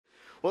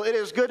Well, it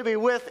is good to be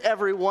with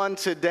everyone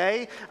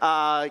today.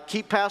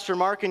 Keep Pastor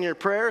Mark in your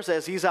prayers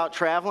as he's out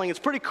traveling. It's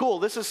pretty cool.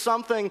 This is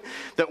something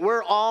that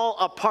we're all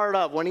a part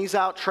of. When he's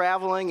out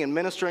traveling and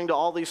ministering to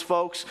all these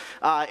folks,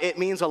 it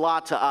means a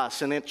lot to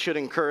us, and it should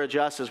encourage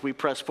us as we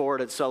press forward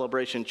at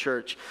Celebration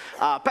Church.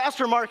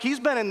 Pastor Mark, he's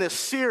been in this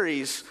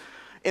series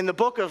in the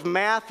book of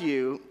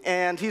Matthew,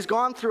 and he's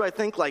gone through, I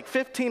think, like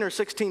 15 or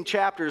 16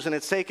 chapters, and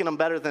it's taken him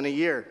better than a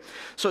year.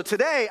 So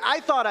today, I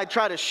thought I'd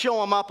try to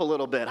show him up a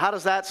little bit. How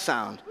does that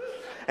sound?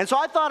 And so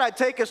I thought I'd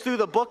take us through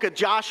the book of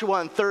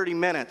Joshua in 30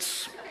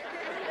 minutes.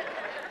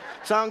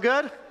 Sound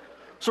good?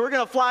 So we're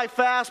going to fly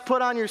fast.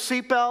 Put on your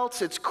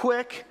seatbelts. It's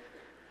quick,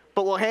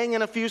 but we'll hang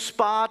in a few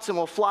spots and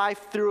we'll fly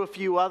through a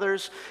few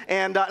others.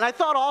 And I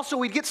thought also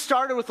we'd get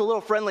started with a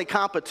little friendly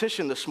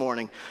competition this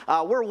morning.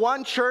 We're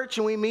one church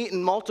and we meet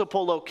in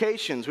multiple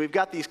locations. We've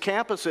got these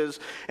campuses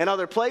and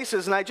other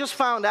places, and I just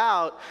found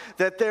out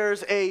that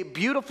there's a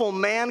Beautiful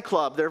Man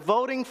Club. They're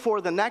voting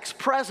for the next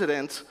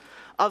president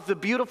of the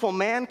Beautiful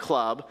Man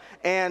Club,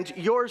 and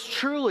yours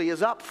truly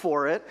is up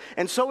for it,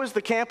 and so is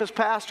the campus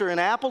pastor in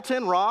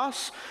Appleton,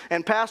 Ross,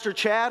 and Pastor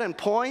Chad in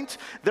Point.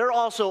 They're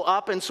also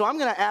up, and so I'm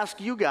going to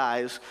ask you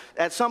guys,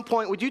 at some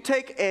point, would you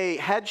take a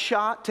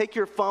headshot, take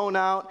your phone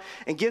out,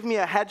 and give me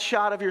a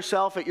headshot of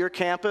yourself at your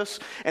campus,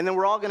 and then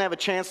we're all going to have a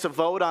chance to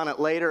vote on it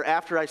later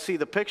after I see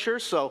the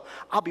pictures, so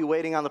I'll be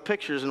waiting on the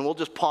pictures, and we'll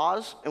just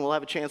pause, and we'll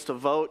have a chance to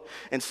vote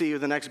and see who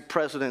the next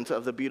president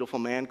of the Beautiful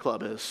Man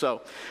Club is.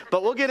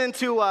 But we'll get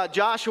into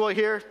Joshua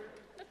here,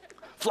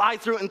 fly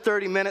through it in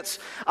 30 minutes.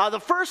 The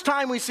first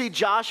time we see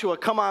Joshua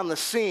come on the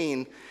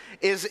scene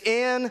is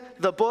in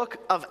the book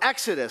of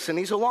Exodus, and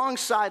he's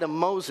alongside of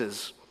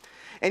Moses.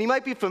 And you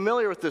might be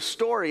familiar with this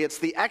story. It's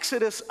the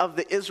exodus of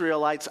the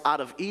Israelites out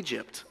of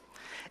Egypt.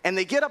 And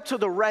they get up to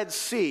the Red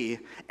Sea,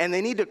 and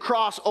they need to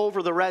cross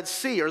over the Red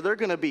Sea, or they're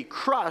going to be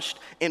crushed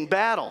in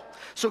battle.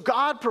 So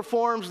God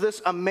performs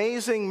this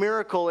amazing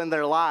miracle in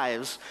their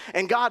lives,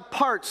 and God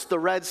parts the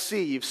Red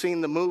Sea. You've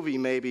seen the movie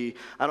maybe.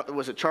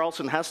 Was it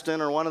Charlton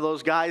Heston or one of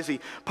those guys? He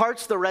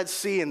parts the Red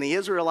Sea, and the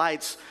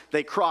Israelites,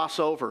 they cross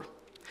over.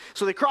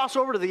 So they cross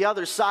over to the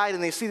other side,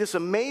 and they see this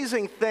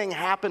amazing thing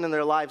happen in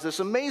their lives, this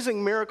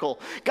amazing miracle.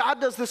 God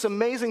does this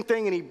amazing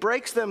thing, and he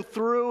breaks them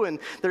through, and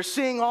they're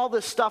seeing all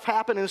this stuff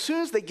happen. And as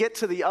soon as they get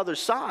to the other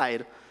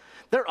side,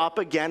 they're up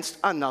against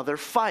another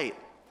fight.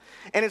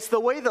 And it's the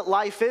way that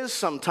life is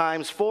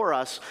sometimes for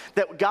us,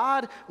 that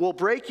God will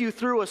break you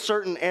through a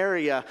certain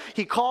area.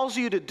 He calls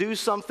you to do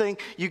something.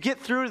 You get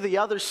through to the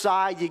other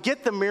side. You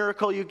get the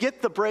miracle. You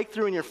get the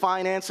breakthrough in your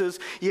finances.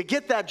 You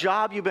get that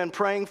job you've been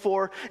praying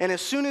for. And as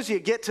soon as you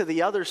get to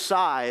the other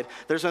side,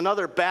 there's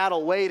another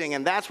battle waiting.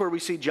 And that's where we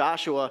see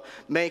Joshua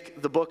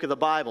make the book of the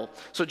Bible.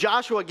 So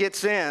Joshua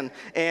gets in,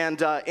 and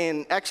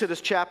in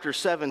Exodus chapter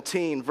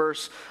 17,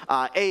 verse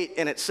 8,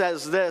 and it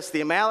says this: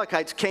 the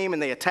Amalekites came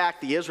and they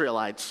attacked the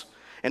Israelites.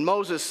 And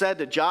Moses said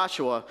to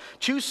Joshua,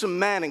 "Choose some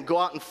men and go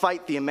out and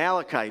fight the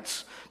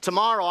Amalekites.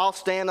 Tomorrow I'll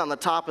stand on the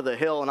top of the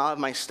hill and I'll have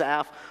my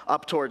staff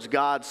up towards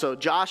God." So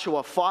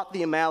Joshua fought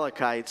the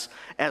Amalekites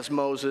as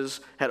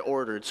Moses had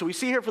ordered. So we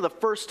see here for the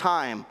first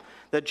time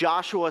that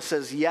Joshua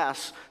says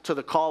yes to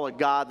the call of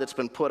God that's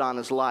been put on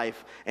his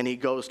life, and he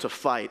goes to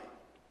fight.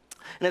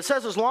 And it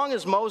says as long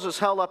as Moses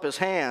held up his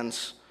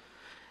hands,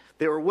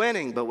 they were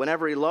winning, but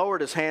whenever he lowered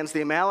his hands,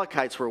 the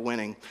Amalekites were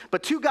winning.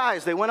 But two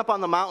guys, they went up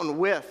on the mountain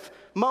with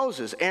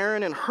Moses,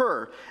 Aaron and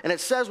Hur. And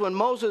it says when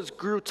Moses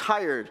grew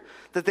tired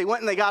that they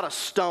went and they got a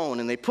stone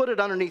and they put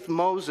it underneath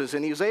Moses,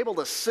 and he was able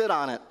to sit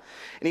on it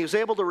and he was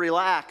able to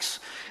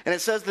relax. And it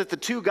says that the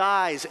two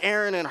guys,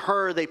 Aaron and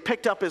Hur, they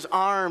picked up his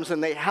arms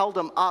and they held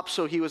him up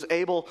so he was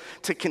able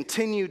to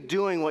continue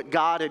doing what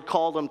God had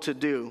called him to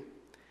do.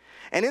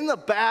 And in the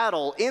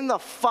battle, in the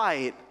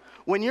fight,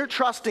 when you're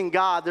trusting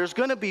God, there's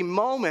going to be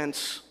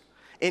moments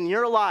in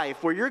your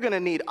life where you're going to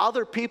need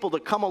other people to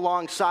come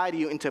alongside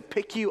you and to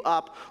pick you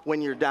up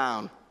when you're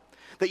down,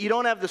 that you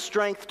don't have the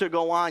strength to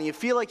go on. You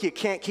feel like you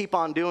can't keep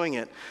on doing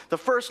it. The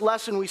first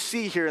lesson we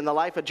see here in the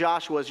life of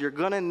Joshua is you're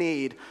going to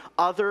need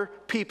other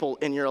people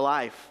in your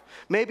life.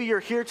 Maybe you're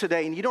here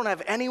today and you don't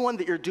have anyone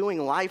that you're doing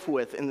life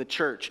with in the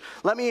church.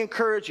 Let me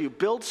encourage you,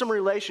 build some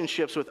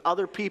relationships with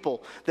other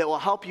people that will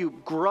help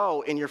you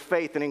grow in your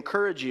faith and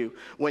encourage you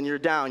when you're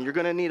down. You're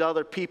going to need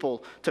other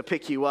people to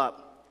pick you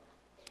up.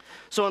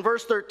 So in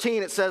verse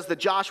 13, it says that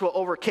Joshua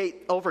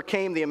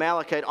overcame the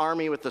Amalekite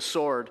army with the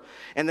sword.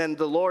 And then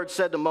the Lord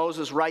said to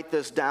Moses, "Write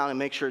this down and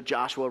make sure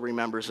Joshua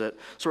remembers it."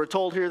 So we're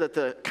told here that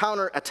the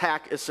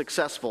counterattack is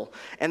successful.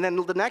 And then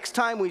the next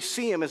time we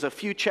see him is a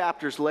few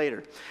chapters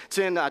later. It's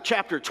in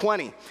chapter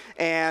 20.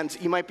 And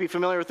you might be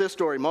familiar with this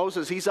story.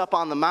 Moses, he's up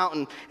on the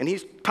mountain and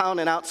he's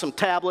pounding out some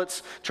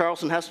tablets,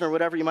 Charlton Heston or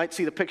whatever, you might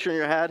see the picture in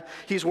your head.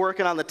 He's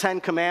working on the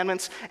 10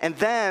 Commandments. And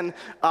then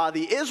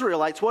the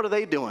Israelites, what are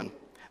they doing?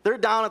 They're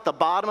down at the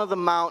bottom of the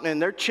mountain,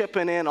 and they're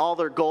chipping in all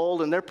their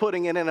gold, and they're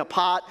putting it in a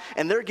pot,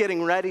 and they're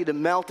getting ready to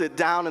melt it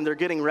down, and they're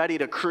getting ready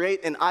to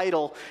create an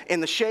idol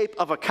in the shape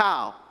of a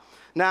cow.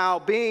 Now,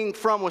 being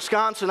from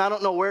Wisconsin, I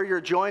don't know where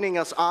you're joining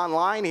us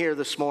online here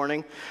this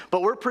morning,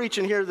 but we're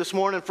preaching here this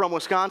morning from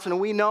Wisconsin, and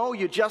we know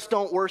you just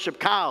don't worship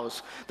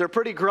cows. They're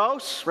pretty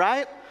gross,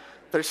 right?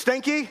 They're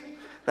stinky.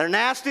 They're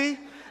nasty.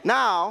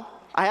 Now,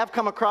 I have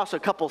come across a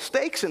couple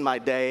steaks in my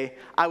day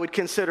I would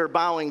consider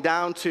bowing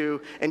down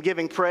to and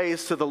giving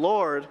praise to the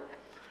Lord,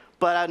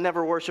 but I'd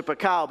never worship a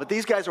cow. But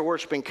these guys are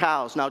worshiping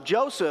cows. Now,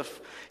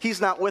 Joseph, he's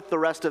not with the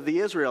rest of the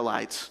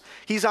Israelites.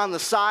 He's on the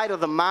side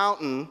of the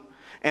mountain,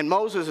 and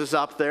Moses is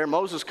up there.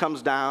 Moses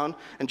comes down,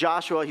 and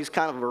Joshua, he's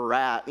kind of a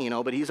rat,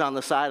 but he's on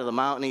the side of the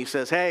mountain. He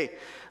says, hey,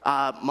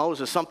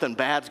 Moses, something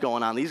bad's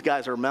going on. These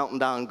guys are melting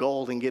down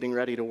gold and getting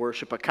ready to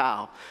worship a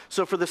cow.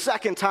 So for the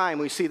second time,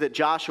 we see that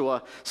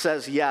Joshua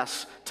says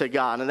yes to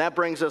God. And that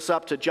brings us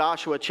up to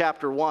Joshua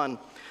chapter 1.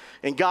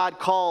 And God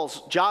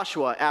calls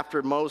Joshua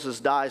after Moses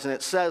dies. And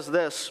it says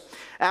this: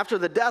 after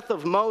the death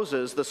of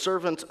Moses, the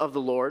servant of the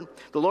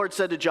Lord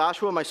said to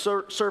Joshua, my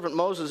servant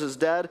Moses is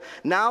dead.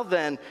 Now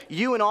then,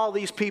 you and all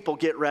these people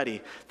get ready.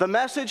 The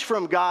message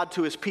from God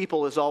to his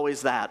people is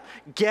always that.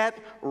 Get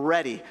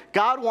ready.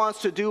 God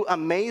wants to do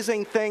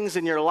amazing things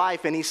in your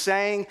life, and he's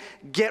saying,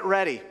 get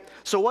ready.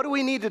 So what do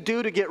we need to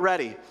do to get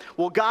ready?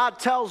 Well, God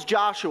tells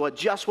Joshua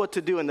just what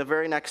to do in the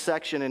very next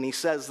section, and he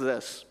says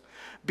this: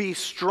 be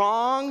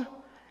strong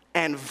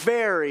and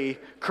very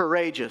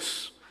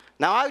courageous.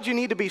 Now, why would you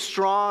need to be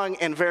strong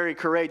and very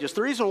courageous?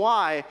 The reason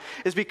why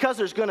is because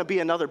there's going to be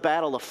another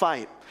battle to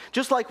fight.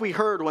 Just like we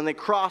heard when they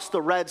crossed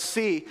the Red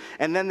Sea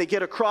and then they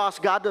get across,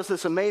 God does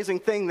this amazing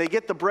thing. They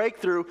get the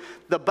breakthrough.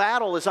 The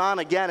battle is on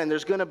again, and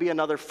there's going to be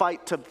another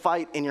fight to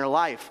fight in your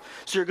life.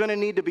 So you're going to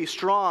need to be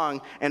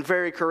strong and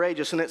very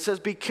courageous. And it says,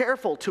 be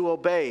careful to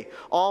obey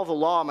all the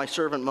law my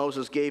servant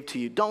Moses gave to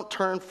you. Don't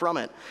turn from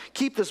it.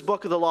 Keep this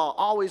book of the law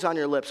always on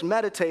your lips.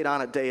 Meditate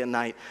on it day and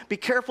night. Be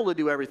careful to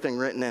do everything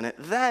written in it.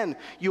 Then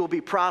you will be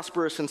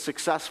prosperous and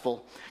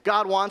successful.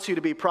 God wants you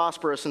to be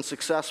prosperous and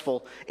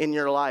successful in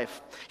your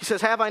life. He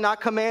says, have I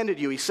not commanded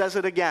you? He says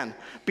it again.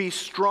 Be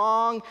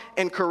strong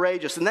and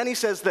courageous. And then he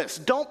says this: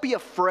 don't be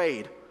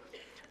afraid.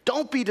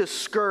 Don't be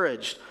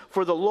discouraged,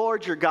 for the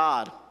Lord your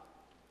God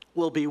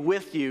will be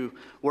with you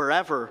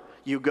wherever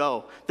you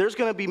go. There's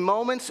going to be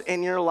moments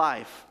in your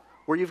life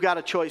where you've got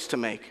a choice to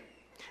make.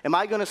 Am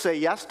I going to say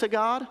yes to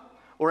God,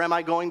 or am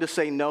I going to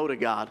say no to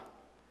God?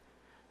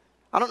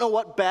 I don't know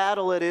what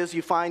battle it is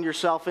you find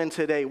yourself in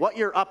today, what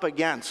you're up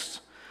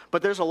against.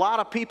 But there's a lot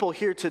of people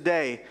here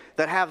today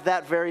that have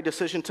that very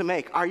decision to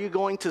make. Are you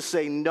going to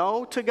say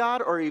no to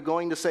God, or are you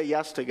going to say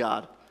yes to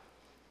God?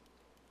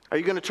 Are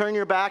you going to turn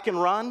your back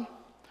and run,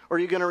 or are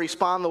you going to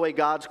respond the way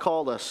God's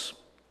called us?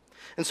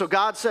 And so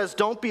God says,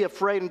 don't be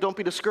afraid and don't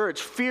be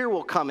discouraged. Fear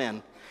will come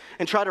in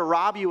and try to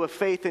rob you of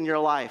faith in your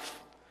life.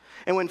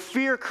 And when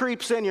fear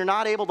creeps in, you're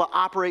not able to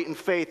operate in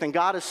faith. And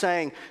God is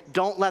saying,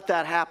 don't let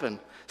that happen.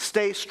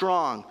 Stay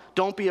strong.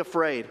 Don't be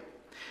afraid.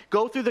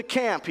 Go through the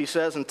camp, he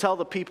says, and tell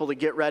the people to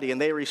get ready. And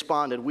they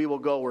responded, we will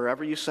go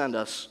wherever you send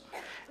us,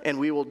 and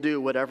we will do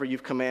whatever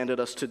you've commanded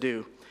us to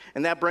do.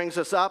 And that brings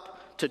us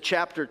up to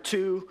chapter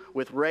 2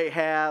 with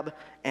Rahab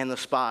and the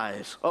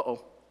spies.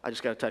 Uh-oh, I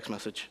just got a text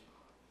message.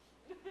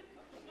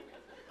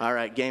 All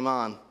right, game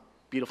on.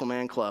 Beautiful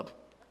Man Club.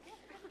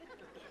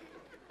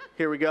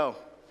 Here we go.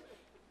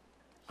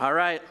 All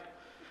right.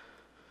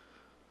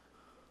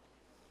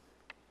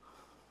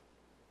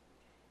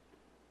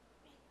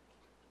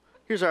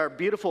 Here's our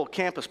beautiful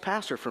campus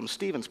pastor from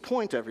Stevens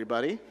Point,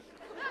 everybody.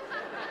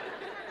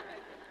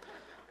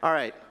 All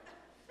right.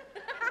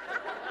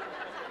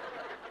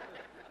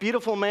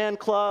 Beautiful Man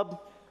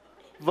Club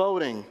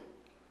voting.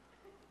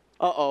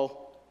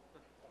 Uh-oh.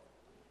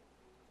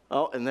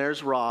 Oh, and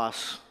there's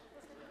Ross.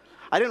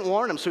 I didn't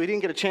warn him, so he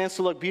didn't get a chance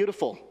to look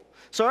beautiful.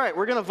 So, all right,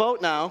 we're going to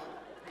vote now.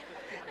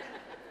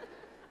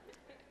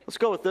 Let's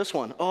go with this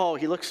one. Oh,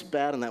 he looks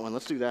bad in that one.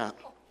 Let's do that.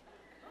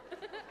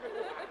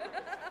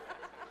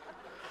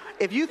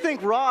 If you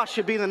think Ross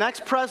should be the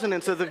next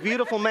president of the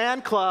Beautiful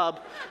Man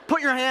Club,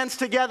 put your hands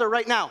together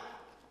right now.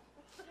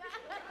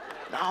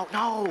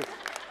 No.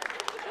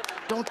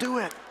 Don't do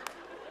it.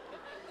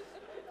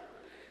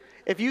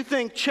 If you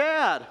think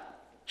Chad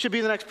should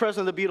be the next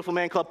president of the Beautiful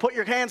Man Club, put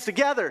your hands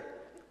together.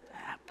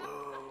 Boo.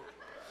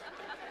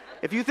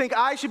 If you think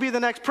I should be the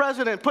next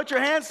president, put your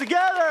hands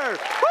together. Woo!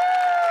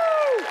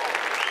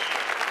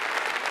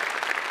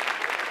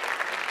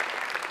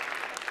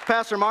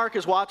 Pastor Mark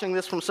is watching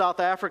this from South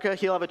Africa.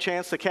 He'll have a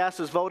chance to cast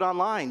his vote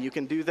online. You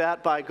can do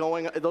that by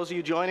going, those of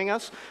you joining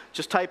us,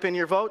 just type in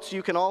your votes.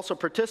 You can also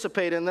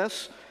participate in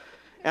this.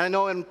 And I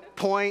know in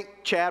Point,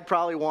 Chad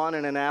probably won,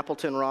 and in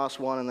Appleton, Ross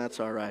won, and that's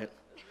all right.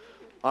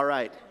 All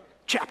right,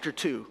 chapter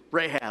 2,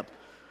 Rahab.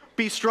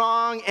 Be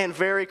strong and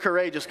very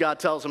courageous, God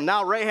tells him.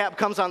 Now Rahab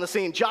comes on the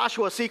scene.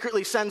 Joshua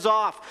secretly sends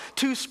off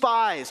 2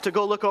 spies to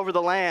go look over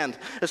the land,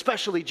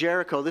 especially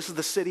Jericho. This is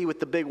the city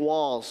with the big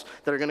walls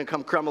that are going to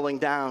come crumbling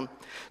down.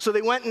 So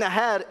they went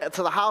ahead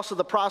to the house of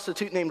the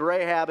prostitute named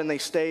Rahab, and they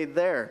stayed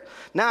there.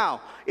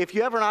 Now, if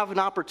you ever have an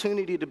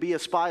opportunity to be a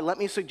spy, let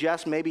me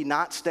suggest maybe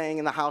not staying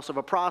in the house of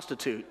a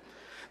prostitute.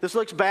 This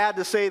looks bad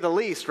to say the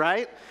least,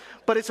 right?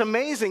 But it's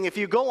amazing. If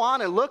you go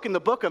on and look in the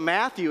book of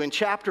Matthew in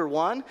chapter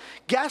 1,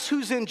 guess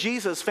who's in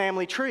Jesus'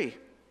 family tree?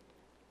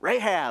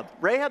 Rahab.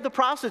 Rahab the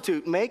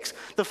prostitute makes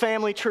the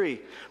family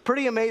tree.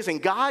 Pretty amazing.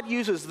 God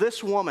uses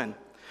this woman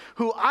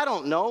who, I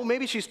don't know,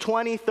 maybe she's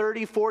 20,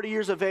 30, 40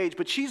 years of age,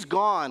 but she's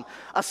gone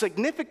a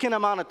significant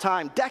amount of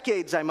time,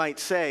 decades I might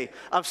say,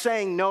 of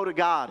saying no to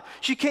God.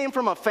 She came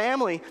from a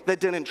family that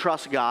didn't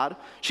trust God.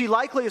 She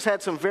likely has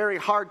had some very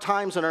hard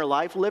times in her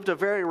life, lived a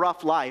very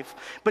rough life,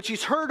 but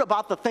she's heard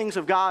about the things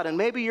of God, and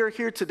maybe you're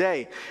here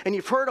today, and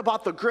you've heard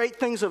about the great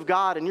things of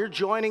God, and you're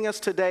joining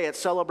us today at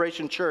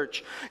Celebration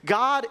Church.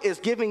 God is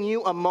giving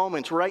you a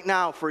moment right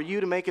now for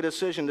you to make a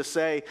decision to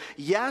say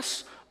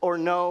yes or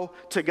no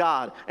to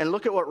God. And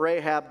look at what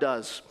Rahab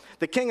does.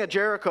 The king of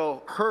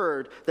Jericho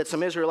heard that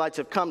some Israelites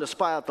have come to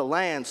spy out the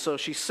land, so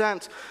she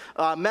sent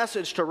a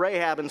message to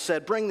Rahab and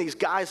said, bring these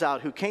guys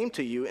out who came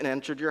to you and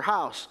entered your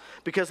house,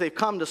 because they've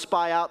come to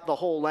spy out the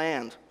whole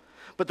land.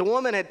 But the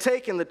woman had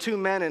taken the 2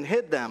 men and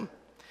hid them.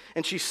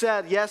 And she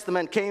said, yes, the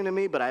men came to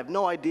me, but I have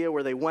no idea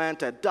where they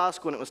went. At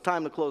dusk, when it was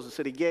time to close the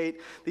city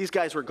gate, these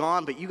guys were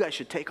gone, but you guys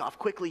should take off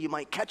quickly. You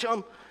might catch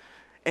them.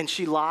 And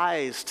she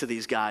lies to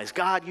these guys.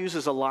 God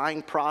uses a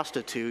lying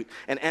prostitute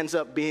and ends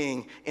up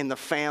being in the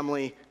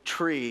family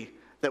tree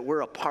that we're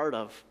a part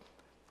of.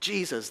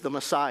 Jesus, the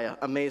Messiah,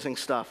 amazing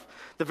stuff.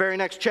 The very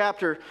next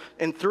chapter,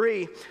 in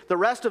 3, the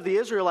rest of the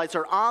Israelites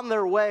are on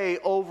their way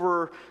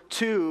over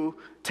to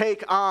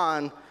take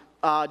on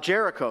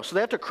Jericho. So they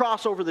have to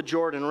cross over the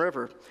Jordan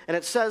River. And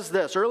it says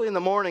this, early in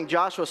the morning,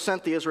 Joshua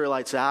sent the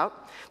Israelites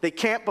out. They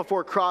camped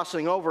before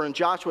crossing over, and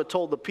Joshua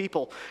told the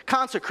people,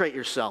 consecrate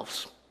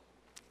yourselves.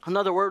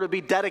 Another word would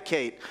be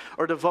dedicate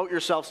or devote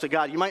yourselves to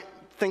God. You might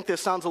think this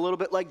sounds a little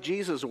bit like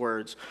Jesus'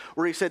 words,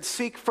 where he said,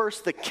 seek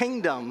first the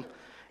kingdom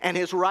and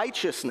his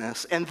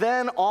righteousness, and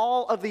then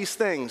all of these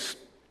things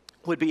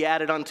would be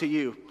added unto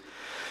you.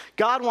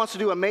 God wants to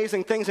do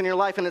amazing things in your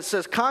life, and it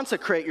says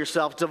consecrate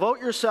yourselves, devote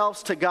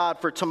yourselves to God,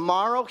 for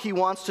tomorrow he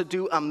wants to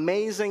do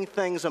amazing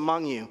things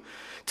among you.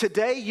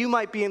 Today you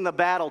might be in the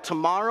battle.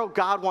 Tomorrow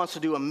God wants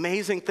to do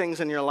amazing things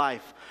in your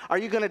life. Are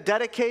you going to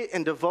dedicate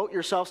and devote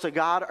yourselves to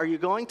God? Are you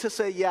going to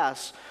say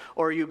yes,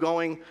 or are you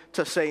going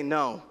to say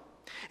no?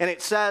 And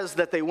it says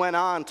that they went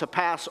on to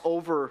pass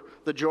over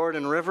the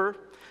Jordan River.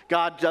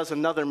 God does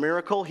another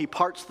miracle. He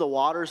parts the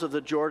waters of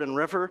the Jordan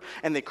River,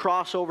 and they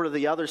cross over to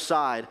the other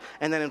side.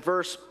 And then in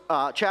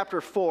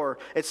chapter 4,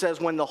 it says,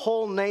 when the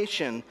whole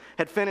nation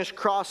had finished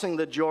crossing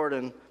the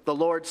Jordan, the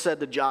Lord said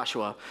to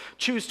Joshua,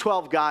 choose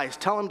 12 guys,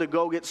 tell them to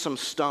go get some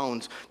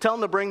stones. Tell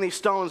them to bring these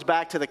stones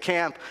back to the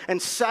camp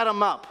and set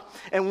them up.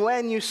 And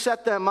when you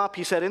set them up,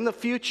 he said, in the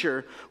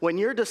future, when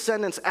your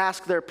descendants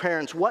ask their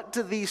parents, what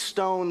do these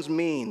stones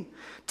mean?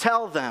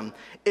 Tell them,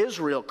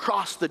 Israel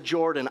crossed the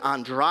Jordan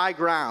on dry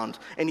ground,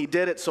 and he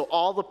did it so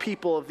all the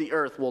people of the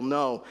earth will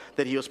know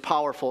that he was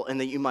powerful and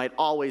that you might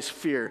always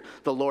fear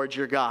the Lord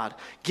your God.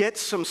 Get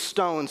some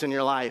stones in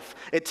your life.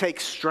 It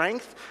takes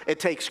strength, it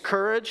takes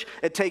courage,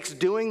 it takes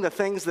doing the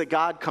things that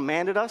God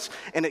commanded us,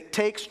 and it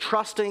takes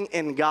trusting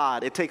in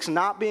God. It takes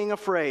not being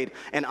afraid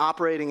and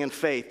operating in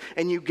faith.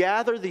 And you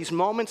gather these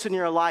moments in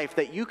your life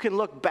that you can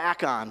look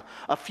back on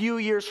a few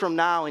years from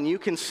now, and you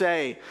can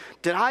say,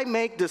 did I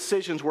make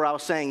decisions where I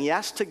was saying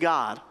yes to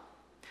God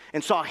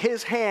and saw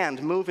his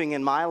hand moving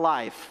in my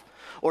life,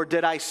 or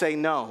did I say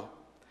no?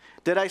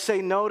 Did I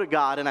say no to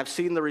God, and I've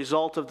seen the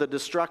result of the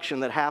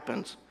destruction that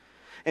happens?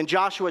 In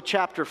Joshua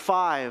chapter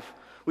 5,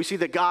 we see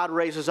that God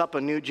raises up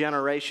a new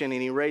generation,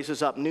 and he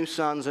raises up new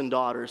sons and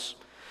daughters.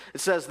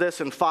 It says this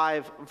in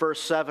 5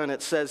 verse 7,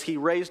 it says, he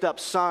raised up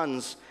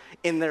sons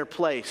in their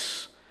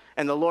place.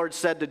 And the Lord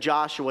said to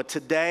Joshua,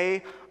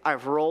 today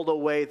I've rolled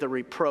away the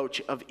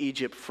reproach of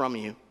Egypt from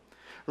you.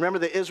 Remember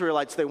the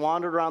Israelites, they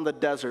wandered around the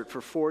desert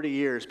for 40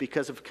 years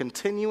because of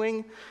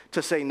continuing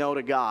to say no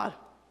to God.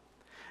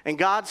 And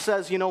God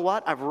says, you know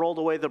what? I've rolled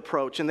away the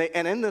reproach. And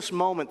in this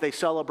moment, they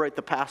celebrate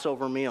the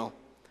Passover meal.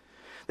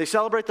 They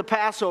celebrate the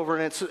Passover,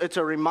 and it's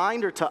a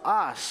reminder to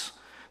us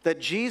that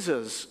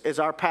Jesus is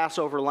our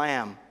Passover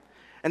lamb,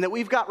 and that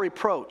we've got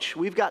reproach.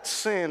 We've got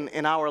sin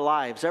in our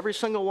lives. Every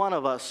single one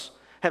of us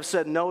have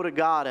said no to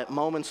God at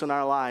moments in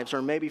our lives,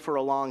 or maybe for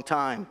a long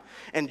time.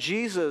 And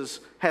Jesus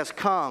has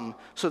come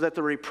so that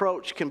the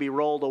reproach can be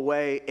rolled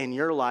away in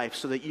your life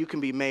so that you can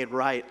be made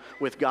right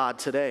with God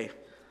today.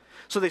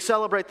 So they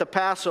celebrate the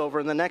Passover,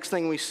 and the next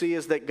thing we see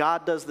is that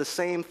God does the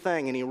same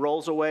thing, and he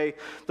rolls away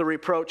the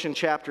reproach in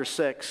chapter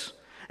 6.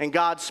 And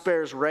God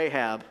spares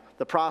Rahab,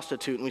 the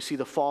prostitute, and we see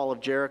the fall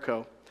of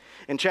Jericho.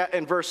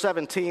 In verse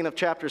 17 of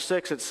chapter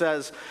 6, it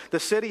says, the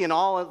city and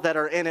all that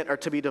are in it are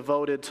to be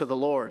devoted to the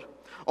Lord.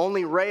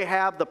 Only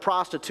Rahab the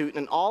prostitute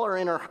and all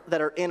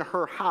that are in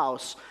her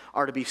house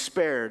are to be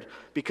spared,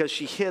 because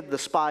she hid the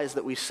spies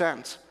that we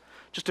sent.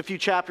 Just a few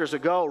chapters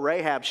ago,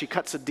 Rahab, she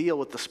cuts a deal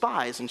with the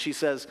spies, and she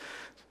says,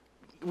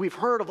 we've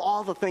heard of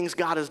all the things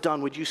God has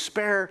done. Would you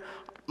spare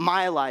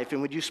my life,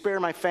 and would you spare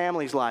my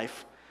family's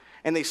life?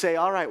 And they say,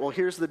 all right, well,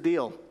 here's the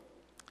deal.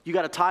 You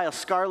got to tie a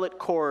scarlet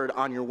cord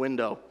on your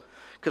window,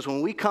 Because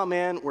when we come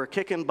in, we're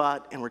kicking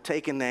butt and we're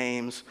taking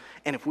names.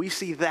 And if we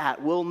see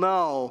that, we'll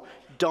know,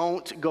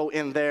 don't go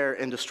in there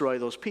and destroy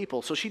those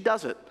people. So she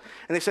does it.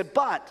 And they said,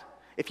 but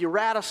if you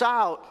rat us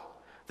out,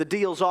 the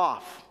deal's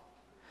off.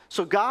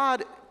 So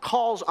God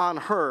calls on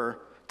her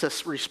to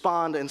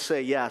respond and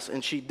say yes,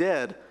 and she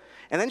did.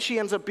 And then she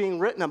ends up being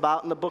written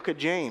about in the book of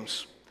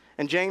James.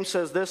 And James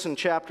says this in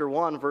chapter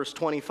 1, verse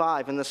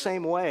 25, in the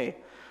same way,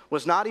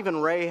 was not even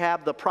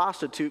Rahab the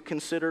prostitute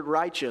considered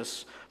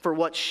righteous for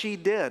what she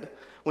did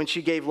when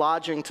she gave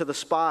lodging to the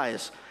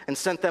spies and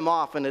sent them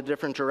off in a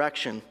different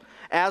direction?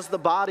 As the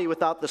body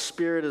without the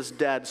spirit is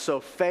dead, so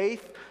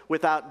faith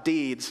without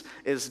deeds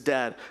is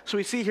dead. So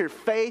we see here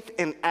faith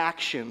and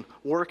action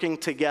working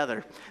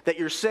together. That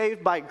you're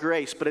saved by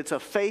grace, but it's a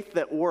faith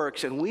that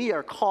works, and we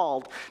are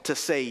called to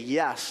say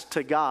yes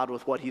to God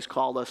with what he's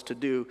called us to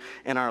do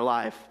in our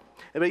life.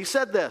 But he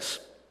said this,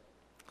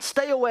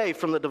 stay away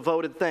from the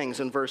devoted things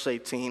in verse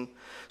 18,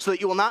 so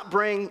that you will not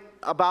bring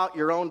about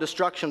your own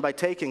destruction by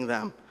taking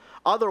them.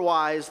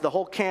 Otherwise, the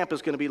whole camp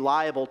is going to be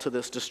liable to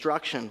this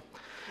destruction.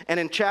 And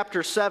in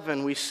chapter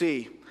 7, we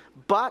see,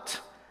 but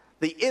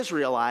the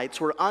Israelites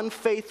were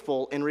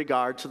unfaithful in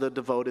regard to the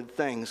devoted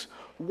things.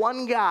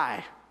 One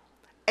guy,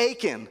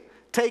 Achan,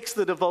 takes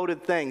the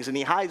devoted things and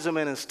he hides them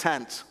in his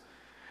tent.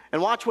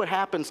 And watch what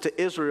happens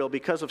to Israel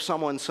because of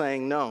someone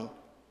saying no.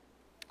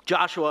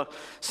 Joshua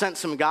sent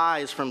some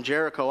guys from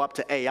Jericho up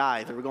to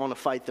Ai. They were going to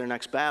fight their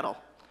next battle.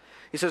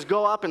 He says,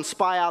 go up and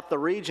spy out the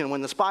region.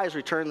 When the spies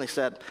returned, they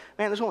said,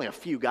 man, there's only a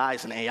few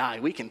guys in Ai.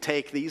 We can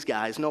take these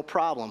guys, no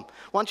problem.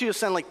 Why don't you just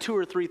send like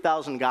 2,000 or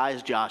 3,000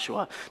 guys,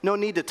 Joshua? No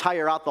need to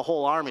tire out the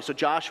whole army. So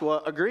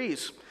Joshua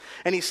agrees.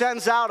 And he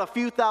sends out a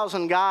few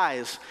thousand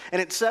guys. And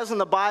it says in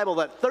the Bible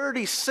that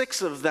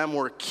 36 of them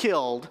were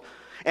killed.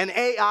 And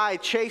Ai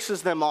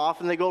chases them off,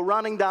 and they go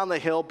running down the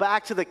hill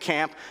back to the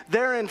camp.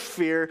 They're in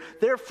fear,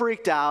 they're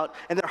freaked out,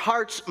 and their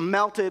hearts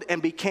melted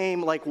and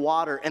became like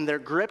water, and they're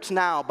gripped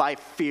now by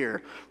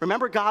fear.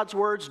 Remember God's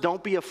words,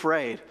 don't be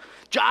afraid.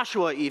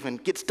 Joshua even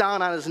gets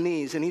down on his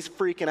knees, and he's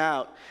freaking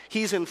out.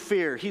 He's in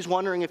fear. He's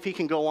wondering if he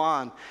can go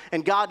on.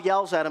 And God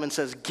yells at him and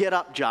says, get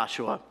up,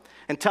 Joshua,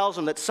 and tells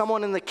him that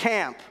someone in the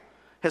camp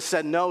has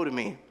said no to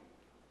me.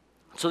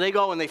 So they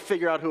go and they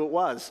figure out who it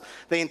was.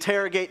 They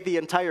interrogate the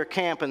entire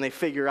camp and they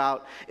figure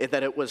out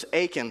that it was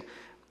Achan.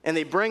 And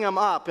they bring him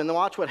up, and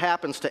watch what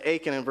happens to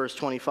Achan in verse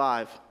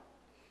 25.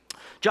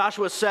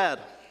 Joshua said,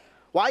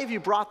 why have you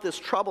brought this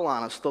trouble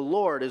on us? The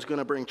Lord is going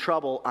to bring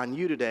trouble on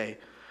you today.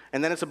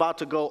 And then it's about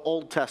to go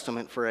Old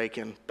Testament for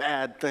Achan.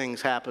 Bad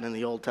things happen in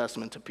the Old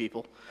Testament to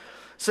people.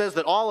 It says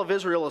that all of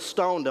Israel has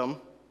stoned him.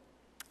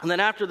 And then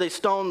after they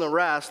stoned the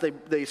rest,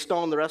 they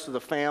stoned the rest of the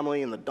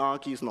family and the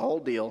donkeys and the whole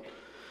deal.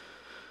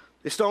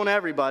 They stone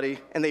everybody,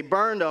 and they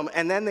burned them,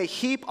 and then they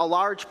heap a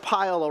large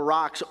pile of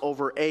rocks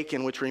over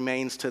Achan, which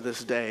remains to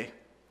this day.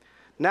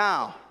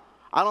 Now,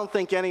 I don't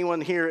think anyone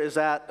here is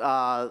at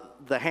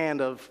the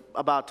hand of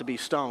about to be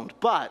stoned,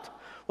 but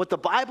what the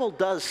Bible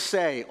does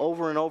say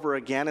over and over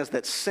again is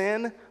that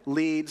sin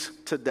leads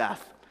to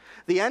death.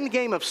 The end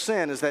game of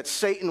sin is that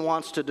Satan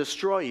wants to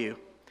destroy you.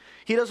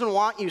 He doesn't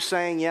want you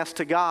saying yes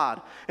to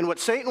God. And what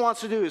Satan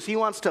wants to do is he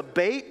wants to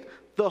bait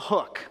the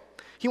hook.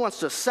 He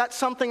wants to set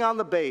something on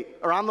the bait,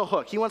 or on the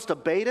hook. He wants to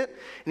bait it,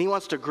 and he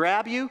wants to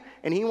grab you,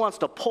 and he wants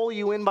to pull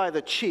you in by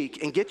the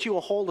cheek and get you a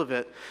hold of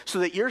it so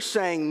that you're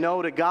saying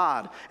no to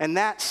God. And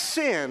that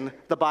sin,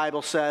 the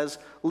Bible says,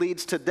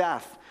 leads to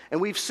death. And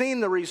we've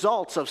seen the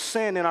results of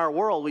sin in our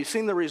world. We've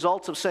seen the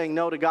results of saying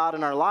no to God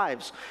in our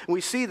lives. And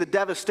we see the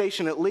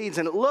devastation it leads,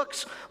 and it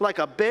looks like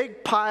a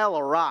big pile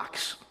of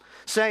rocks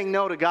saying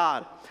no to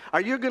God. Are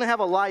you going to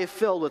have a life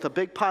filled with a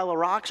big pile of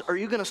rocks? Or are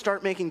you going to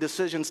start making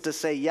decisions to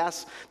say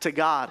yes to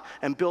God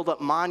and build up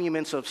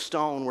monuments of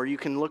stone where you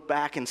can look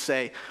back and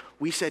say,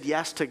 we said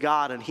yes to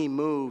God and he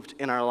moved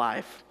in our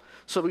life?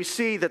 So we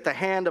see that the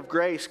hand of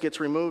grace gets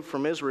removed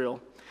from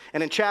Israel.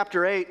 And in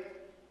chapter 8,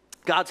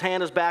 God's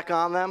hand is back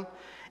on them,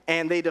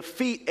 and they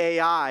defeat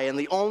Ai, and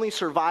the only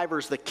survivor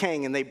is the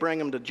king, and they bring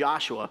him to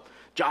Joshua.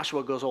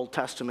 Joshua goes Old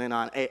Testament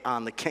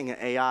on the king of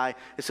Ai.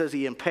 It says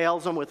he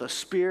impales him with a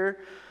spear,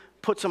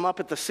 puts him up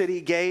at the city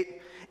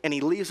gate, and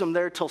he leaves him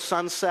there till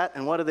sunset.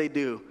 And what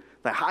do?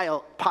 They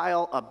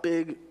pile a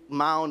big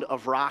mound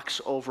of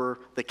rocks over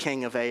the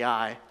king of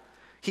Ai.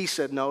 He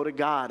said no to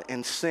God,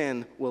 and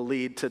sin will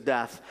lead to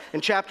death.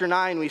 In chapter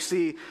 9, we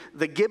see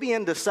the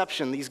Gibeon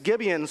deception. These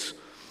Gibeons,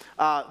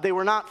 they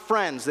were not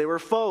friends. They were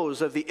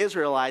foes of the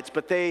Israelites,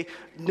 but they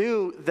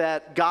knew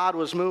that God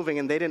was moving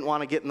and they didn't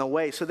want to get in the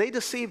way. So they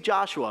deceived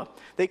Joshua.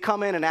 They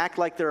come in and act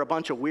like they're a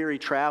bunch of weary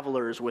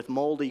travelers with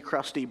moldy,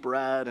 crusty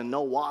bread and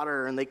no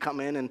water, and they come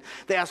in and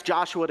they ask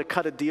Joshua to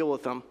cut a deal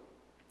with them.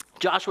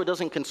 Joshua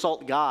doesn't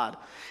consult God.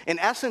 In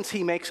essence,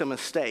 he makes a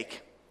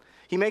mistake.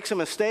 He makes a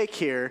mistake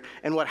here,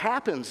 and what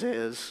happens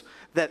is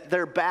that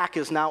their back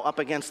is now up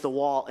against the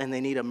wall and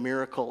they need a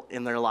miracle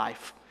in their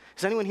life.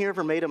 Has anyone here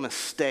ever made a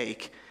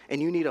mistake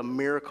and you need a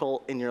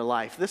miracle in your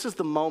life? This is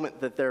the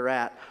moment that they're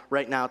at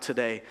right now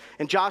today.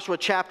 In Joshua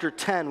chapter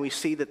 10, we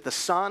see that the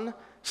sun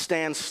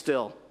stands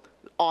still.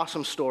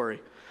 Awesome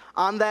story.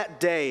 On that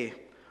day,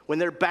 when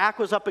their back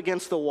was up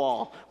against the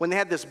wall, when they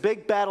had this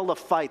big battle to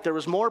fight, there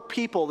was more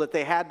people that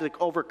they had to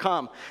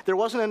overcome. There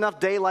wasn't enough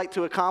daylight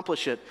to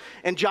accomplish it.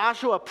 And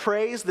Joshua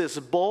prays this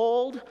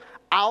bold,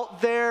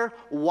 out there,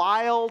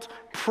 wild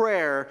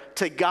prayer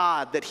to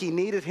God that he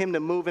needed him to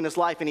move in his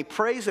life. And he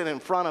prays it in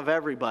front of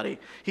everybody.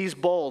 He's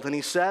bold, and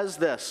he says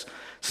this,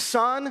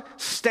 "Sun,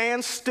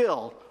 stand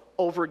still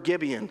over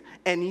Gibeon,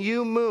 and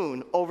you,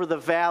 moon, over the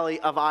valley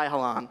of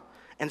Ajalon."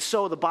 And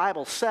so the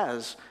Bible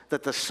says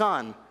that the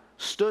sun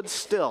stood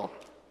still,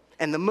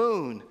 and the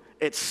moon,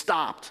 it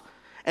stopped.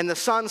 And the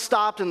sun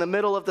stopped in the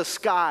middle of the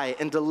sky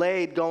and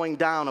delayed going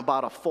down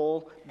about a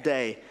full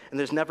day. And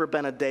there's never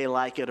been a day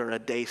like it or a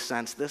day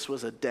since. This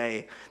was a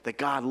day that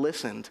God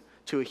listened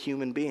to a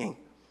human being.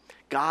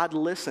 God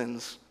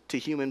listens to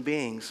human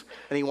beings,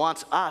 and he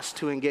wants us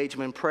to engage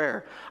him in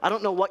prayer. I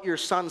don't know what your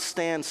sun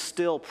stand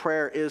still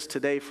prayer is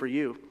today for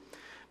you.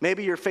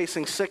 Maybe you're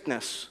facing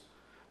sickness.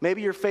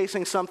 Maybe you're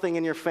facing something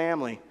in your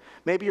family.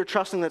 Maybe you're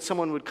trusting that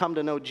someone would come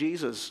to know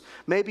Jesus.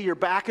 Maybe your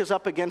back is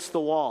up against the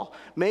wall.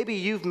 Maybe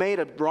you've made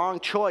a wrong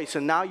choice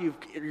and now you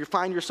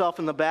find yourself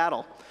in the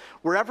battle.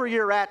 Wherever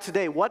you're at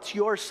today, what's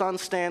your sun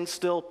stand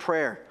still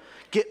prayer?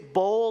 Get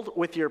bold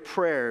with your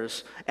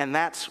prayers, and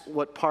that's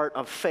what part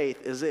of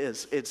faith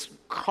is. It's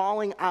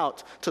calling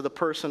out to the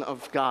person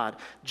of God,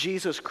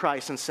 Jesus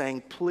Christ, and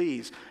saying,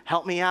 please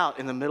help me out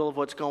in the middle of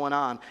what's going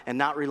on, and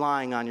not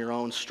relying on your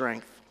own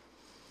strength.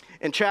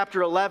 In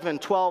chapter 11,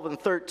 12, and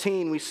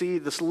 13, we see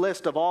this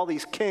list of all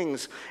these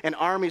kings and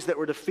armies that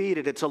were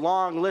defeated. It's a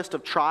long list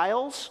of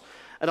trials,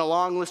 and a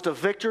long list of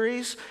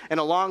victories, and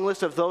a long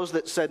list of those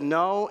that said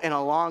no, and a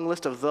long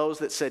list of those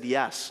that said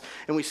yes.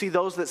 And we see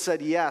those that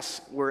said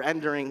yes were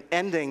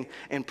ending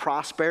in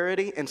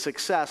prosperity and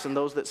success, and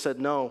those that said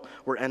no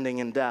were ending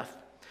in death.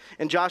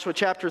 In Joshua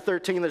chapter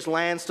 13, there's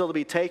land still to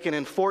be taken.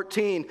 In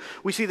 14,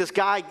 we see this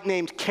guy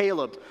named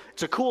Caleb.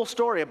 It's a cool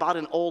story about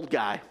an old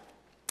guy.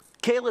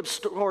 Caleb's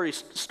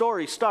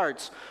story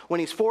starts when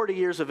he's 40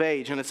 years of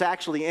age, and it's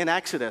actually in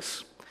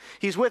Exodus.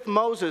 He's with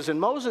Moses, and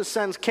Moses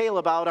sends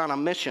Caleb out on a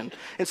mission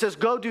and says,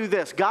 go do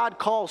this. God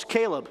calls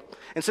Caleb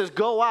and says,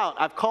 go out,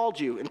 I've called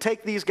you, and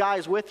take these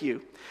guys with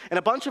you. And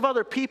a bunch of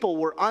other people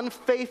were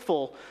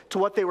unfaithful to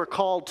what they were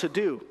called to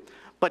do.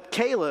 But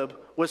Caleb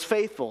was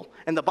faithful,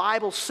 and the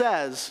Bible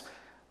says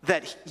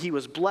that he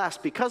was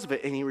blessed because of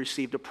it, and he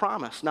received a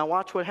promise. Now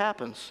watch what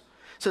happens.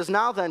 It says,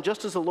 now then,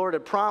 just as the Lord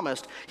had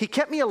promised, he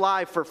kept me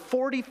alive for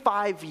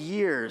 45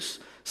 years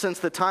since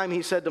the time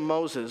he said to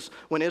Moses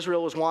when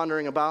Israel was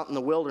wandering about in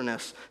the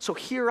wilderness. So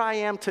here I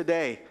am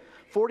today,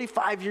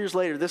 45 years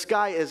later. This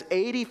guy is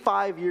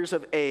 85 years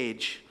of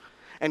age,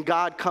 and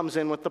God comes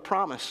in with the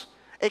promise.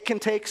 It can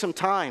take some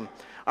time.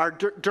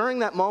 During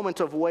that moment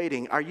of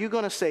waiting, are you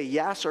going to say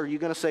yes, or are you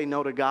going to say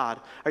no to God?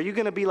 Are you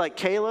going to be like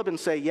Caleb and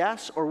say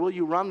yes, or will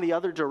you run the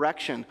other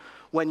direction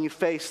when you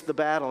face the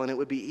battle? And it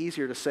would be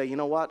easier to say, you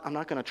know what, I'm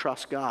not going to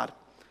trust God.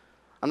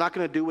 I'm not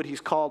going to do what he's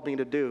called me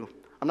to do.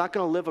 I'm not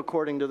going to live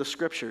according to the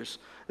scriptures.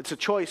 It's a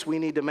choice we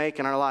need to make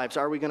in our lives.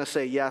 Are we going to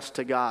say yes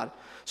to God?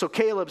 So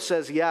Caleb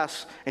says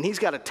yes, and he's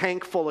got a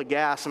tank full of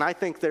gas, and I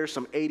think there's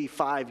some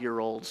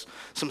 85-year-olds,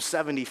 some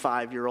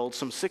 75-year-olds,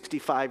 some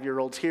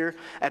 65-year-olds here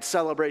at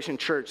Celebration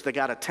Church that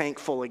got a tank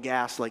full of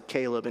gas like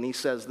Caleb, and he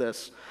says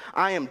this,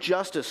 I am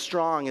just as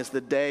strong as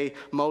the day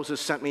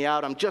Moses sent me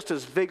out. I'm just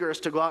as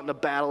vigorous to go out into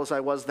battle as I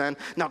was then.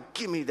 Now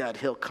give me that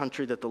hill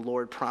country that the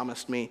Lord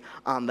promised me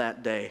on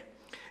that day.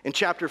 In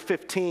chapter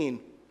 15,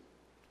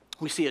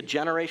 we see a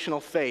generational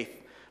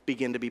faith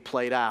begin to be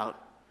played out.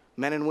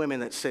 Men and women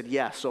that said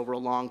yes over a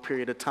long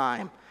period of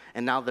time,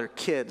 and now their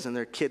kids and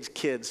their kids'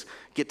 kids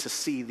get to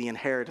see the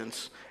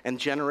inheritance and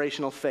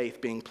generational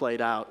faith being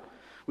played out.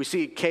 We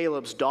see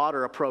Caleb's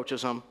daughter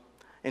approaches him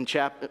in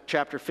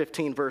chapter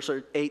 15, verse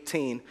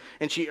 18,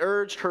 and she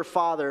urged her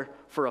father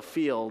for a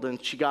field,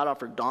 and she got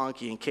off her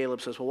donkey, and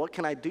Caleb says, well, what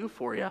can I do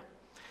for you?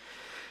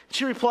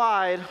 She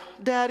replied,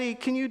 Daddy,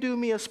 can you do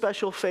me a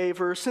special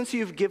favor? Since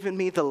you've given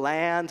me the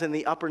land and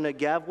the upper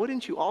Negev,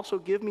 wouldn't you also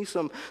give me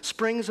some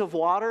springs of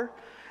water?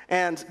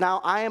 And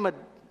now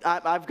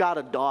I've got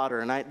a daughter,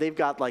 and they've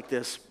got like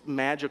this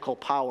magical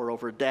power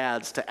over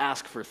dads to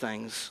ask for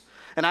things.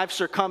 And I've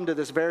succumbed to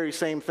this very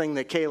same thing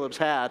that Caleb's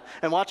had.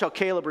 And watch how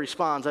Caleb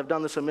responds. I've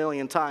done this a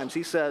million times.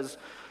 He says,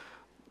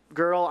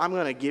 girl, I'm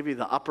going to give you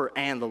the upper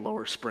and the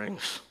lower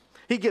springs.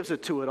 He gives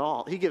it to it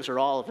all. He gives her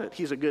all of it.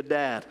 He's a good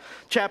dad.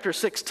 Chapter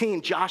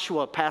 16,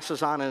 Joshua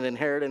passes on an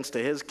inheritance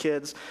to his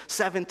kids.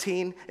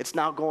 17, it's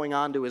now going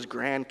on to his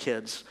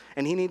grandkids.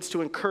 And he needs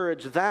to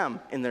encourage them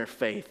in their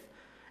faith.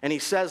 And he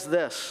says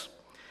this,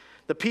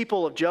 the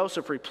people of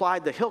Joseph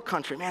replied, the hill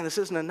country, man, this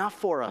isn't enough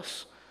for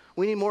us.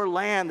 We need more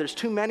land. There's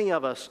too many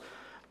of us.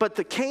 But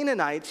the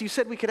Canaanites, you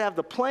said we could have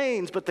the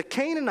plains, but the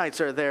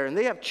Canaanites are there, and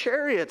they have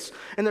chariots,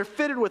 and they're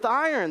fitted with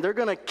iron. They're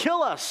going to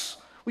kill us.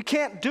 We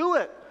can't do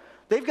it.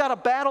 They've got a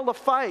battle to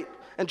fight.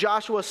 And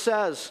Joshua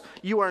says,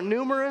 you are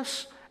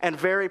numerous and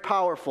very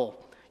powerful.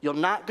 You're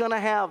not going to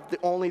have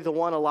only the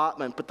one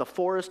allotment, but the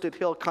forested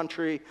hill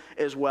country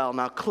as well.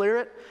 Now clear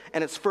it,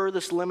 and its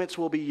furthest limits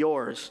will be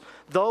yours.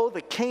 Though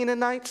the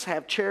Canaanites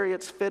have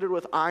chariots fitted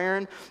with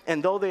iron,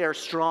 and though they are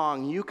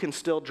strong, you can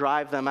still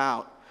drive them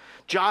out.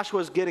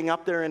 Joshua's getting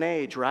up there in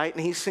age, right?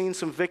 And he's seen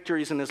some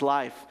victories in his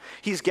life.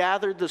 He's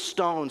gathered the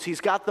stones.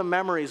 He's got the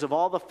memories of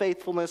all the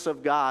faithfulness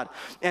of God.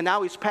 And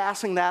now he's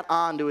passing that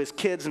on to his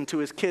kids and to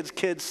his kids'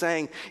 kids,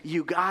 saying,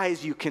 you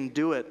guys, you can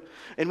do it.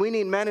 And we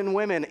need men and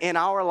women in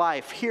our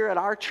life here at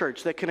our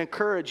church that can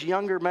encourage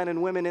younger men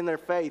and women in their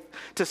faith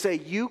to say,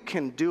 you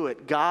can do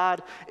it.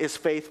 God is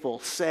faithful.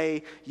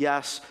 Say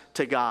yes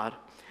to God.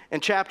 In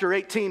chapter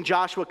 18,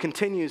 Joshua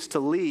continues to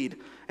lead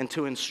and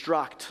to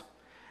instruct.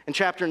 In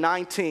chapter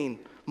 19,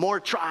 more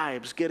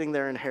tribes getting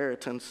their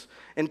inheritance.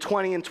 In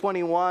 20 and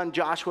 21,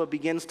 Joshua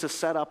begins to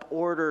set up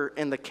order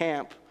in the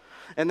camp.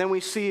 And then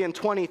we see in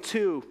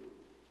 22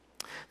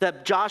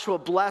 that Joshua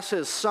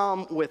blesses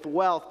some with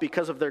wealth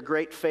because of their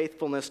great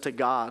faithfulness to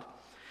God.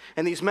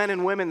 And these men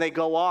and women, they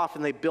go off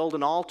and they build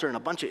an altar, and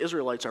a bunch of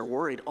Israelites are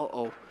worried,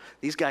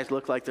 these guys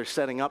look like they're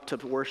setting up to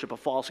worship a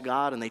false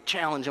god, and they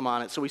challenge them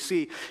on it. So we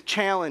see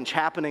challenge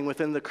happening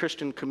within the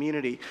Christian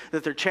community,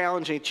 that they're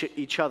challenging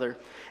each other.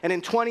 And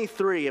in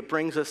 23, it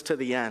brings us to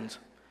the end.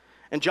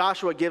 And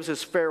Joshua gives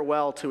his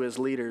farewell to his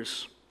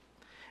leaders.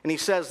 And he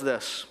says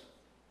this,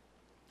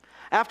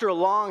 after a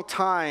long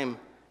time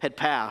had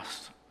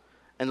passed,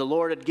 and the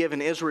Lord had given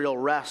Israel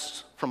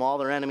rest from all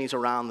their enemies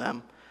around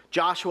them,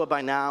 Joshua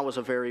by now was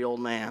a very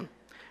old man.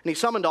 And he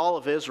summoned all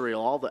of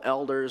Israel, all the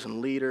elders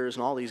and leaders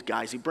and all these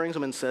guys. He brings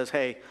them and says,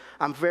 hey,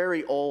 I'm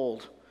very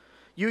old.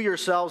 You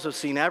yourselves have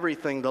seen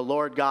everything the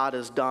Lord God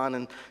has done,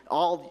 and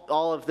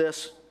all of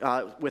this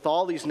with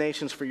all these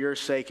nations for your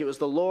sake. It was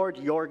the Lord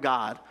your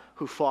God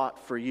who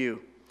fought for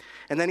you.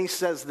 And then he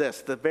says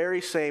this, the very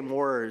same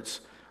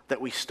words that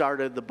we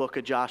started the book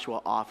of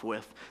Joshua off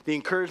with. The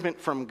encouragement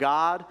from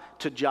God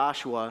to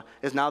Joshua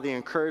is now the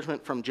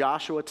encouragement from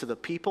Joshua to the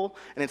people,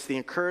 and it's the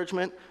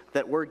encouragement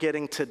that we're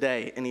getting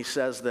today. And he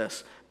says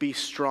this, be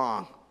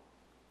strong.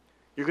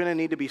 You're going to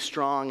need to be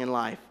strong in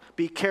life.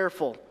 Be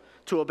careful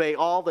to obey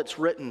all that's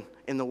written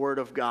in the Word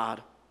of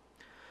God,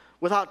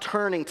 without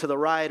turning to the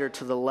right or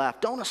to the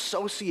left. Don't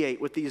associate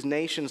with these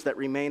nations that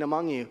remain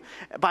among you.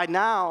 By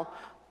now,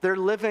 they're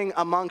living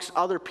amongst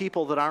other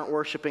people that aren't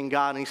worshiping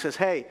God. And he says,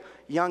 hey,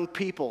 young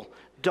people,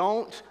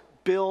 don't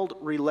build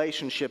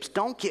relationships.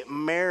 Don't get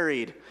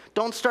married.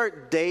 Don't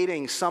start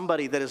dating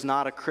somebody that is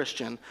not a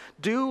Christian.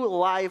 Do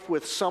life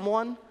with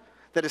someone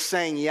that is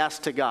saying yes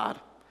to God.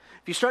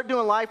 If you start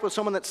doing life with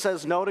someone that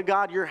says no to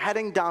God, you're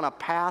heading down a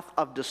path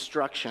of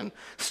destruction.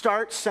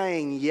 Start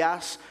saying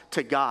yes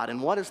to God.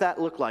 And what does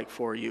that look like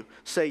for you?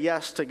 Say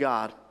yes to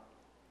God.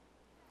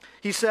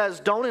 He says,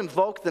 don't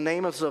invoke the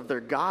names of their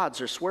gods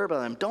or swear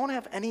by them. Don't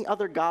have any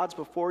other gods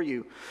before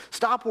you.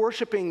 Stop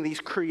worshiping these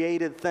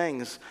created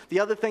things, the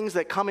other things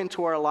that come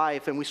into our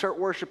life, and we start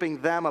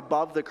worshiping them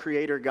above the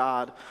Creator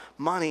God,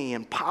 money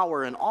and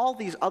power and all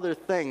these other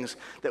things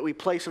that we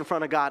place in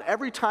front of God.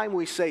 Every time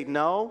we say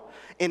no,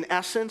 in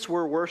essence,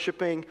 we're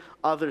worshiping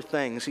other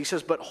things. He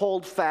says, but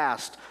hold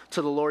fast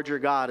to the Lord your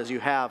God as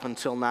you have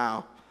until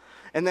now.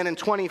 And then in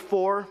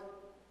 24,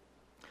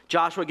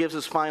 Joshua gives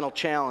his final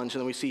challenge, and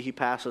then we see he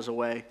passes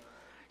away.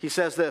 He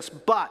says this,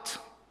 but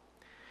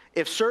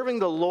if serving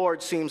the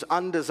Lord seems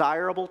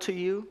undesirable to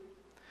you,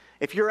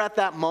 if you're at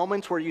that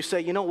moment where you say,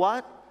 you know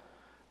what?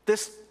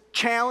 This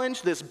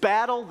challenge, this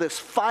battle, this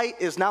fight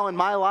is now in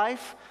my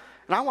life,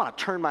 and I want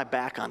to turn my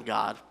back on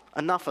God.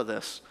 Enough of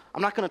this.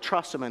 I'm not going to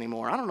trust him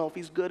anymore. I don't know if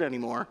he's good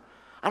anymore.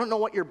 I don't know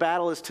what your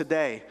battle is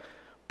today.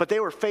 But they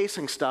were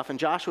facing stuff, and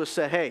Joshua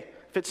said, hey,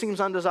 if it seems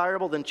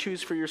undesirable, then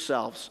choose for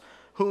yourselves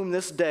whom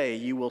this day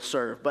you will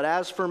serve. But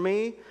as for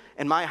me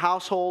and my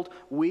household,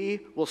 we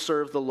will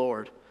serve the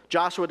Lord.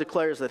 Joshua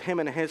declares that him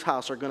and his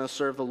house are going to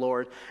serve the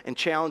Lord and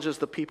challenges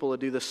the people to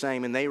do the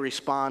same. And they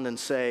respond and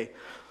say,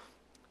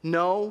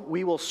 no,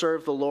 we will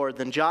serve the Lord.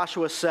 Then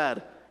Joshua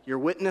said, you're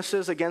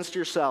witnesses against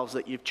yourselves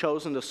that you've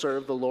chosen to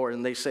serve the Lord.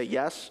 And they say,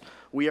 yes,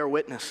 we are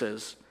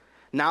witnesses.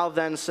 Now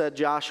then, said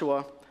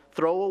Joshua,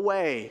 throw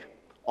away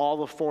all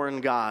the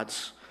foreign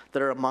gods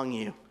that are among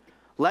you.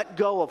 Let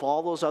go of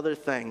all those other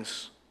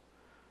things.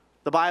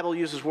 The Bible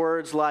uses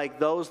words like,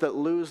 those that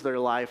lose their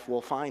life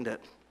will find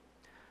it.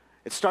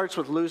 It starts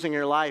with losing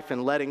your life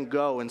and letting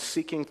go and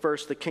seeking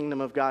first the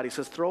kingdom of God. He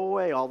says, throw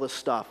away all this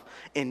stuff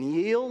and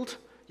yield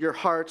your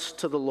hearts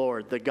to the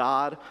Lord, the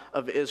God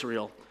of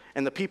Israel.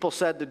 And the people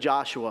said to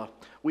Joshua,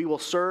 we will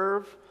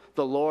serve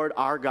the Lord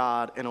our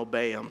God and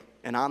obey him.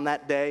 And on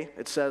that day,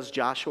 it says,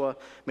 Joshua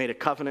made a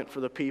covenant for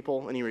the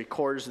people, and he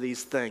records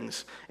these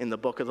things in the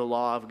book of the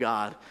law of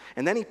God.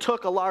 And then he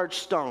took a large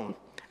stone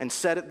and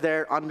set it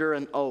there under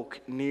an oak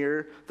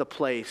near the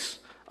place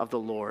of the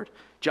Lord.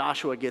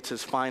 Joshua gets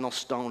his final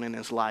stone in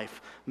his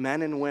life.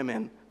 Men and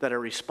women that are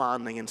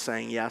responding and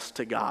saying yes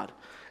to God.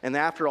 And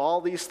after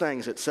all these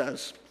things, it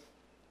says,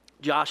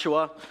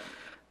 Joshua,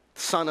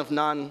 son of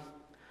Nun,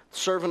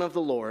 servant of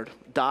the Lord,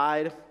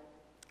 died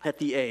at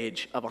the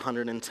age of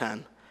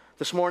 110.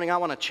 This morning, I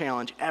want to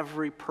challenge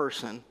every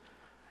person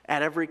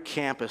at every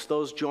campus,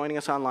 those joining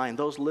us online,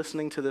 those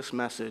listening to this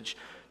message,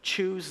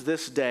 choose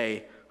this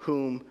day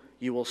whom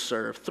you will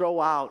serve. Throw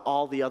out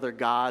all the other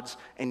gods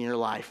in your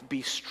life.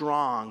 Be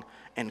strong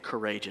and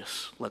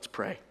courageous. Let's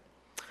pray.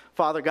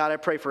 Father God, I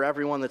pray for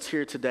everyone that's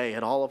here today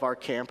at all of our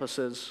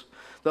campuses,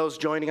 those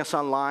joining us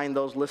online,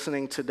 those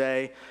listening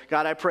today.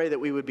 God, I pray that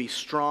we would be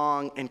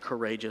strong and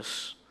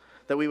courageous,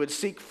 that we would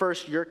seek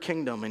first your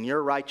kingdom and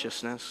your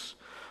righteousness.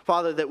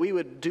 Father, that we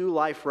would do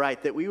life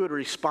right, that we would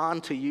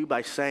respond to you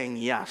by saying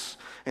yes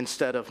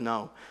instead of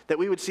no, that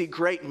we would see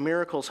great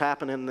miracles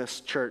happen in this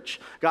church.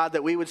 God,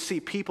 that we would see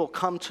people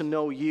come to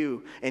know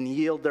you and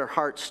yield their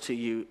hearts to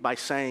you by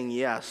saying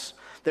yes,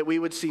 that we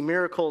would see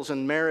miracles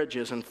in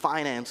marriages and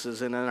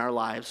finances and in our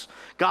lives.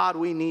 God,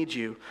 we need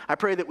you. I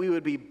pray that we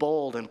would be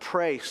bold and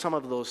pray some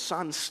of those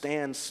sun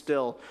stand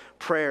still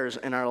prayers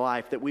in our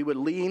life, that we would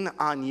lean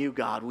on you,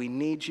 God. We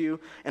need you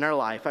in our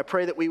life. I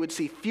pray that we would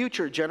see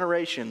future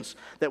generations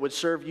that would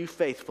serve you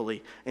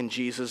faithfully. In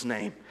Jesus'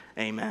 name,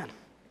 amen.